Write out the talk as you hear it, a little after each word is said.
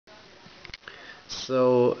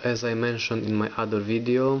So as I mentioned in my other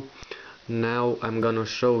video, now I'm gonna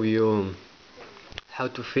show you how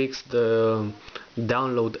to fix the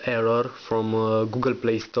download error from Google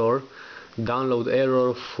Play Store, download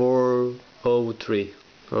error 403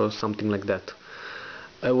 or something like that.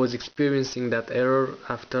 I was experiencing that error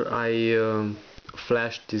after I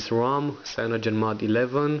flashed this ROM, CyanogenMod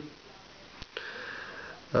 11.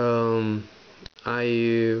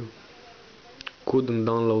 I couldn't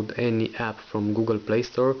download any app from Google Play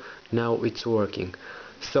Store. Now it's working.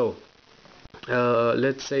 So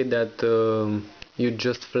let's say that you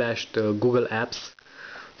just flashed Google Apps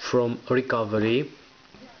from recovery.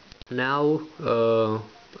 Now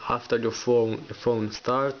after your phone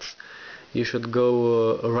starts, you should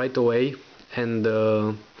go right away and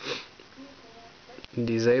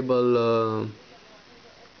disable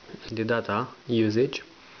the data usage.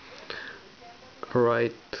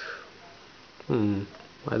 Right,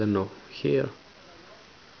 I don't know, here.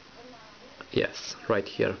 Yes, right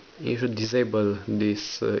here. You should disable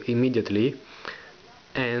this immediately,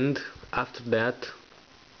 and after that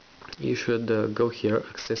you should go here,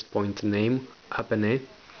 access point name, appene,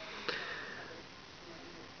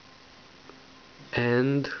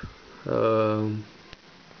 and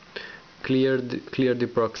clear the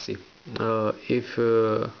proxy. If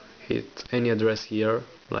it's any address here,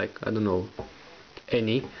 like I don't know,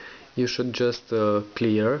 any, you should just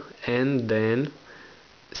clear and then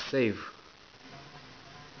save,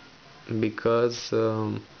 because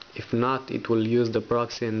if not, it will use the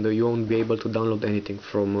proxy and you won't be able to download anything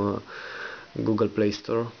from Google Play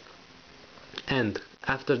Store. And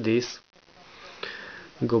after this,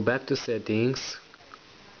 go back to settings,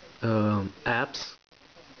 apps,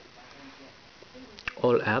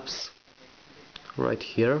 all apps, right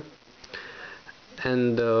here,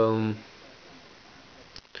 and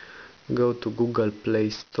go to Google Play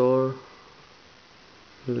Store.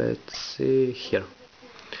 Let's see here.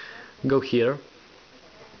 Go here,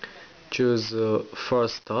 choose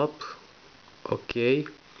first stop, OK,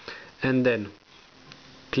 and then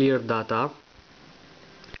clear data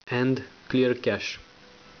and clear cache.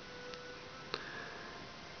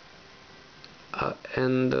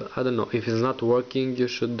 And I don't know, if it's not working, you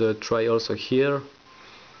should try also here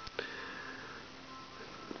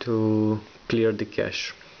to clear the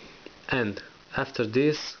cache. And after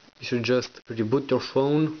this, you should just reboot your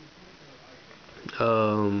phone,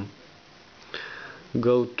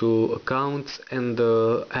 go to accounts and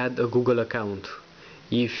add a Google account.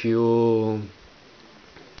 If you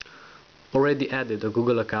already added a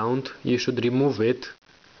Google account, you should remove it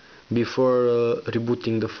before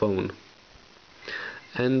rebooting the phone,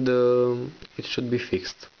 and it should be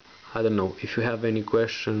fixed. I don't know, if you have any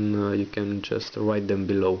question, you can just write them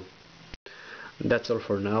below. That's all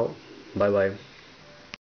for now. Bye bye.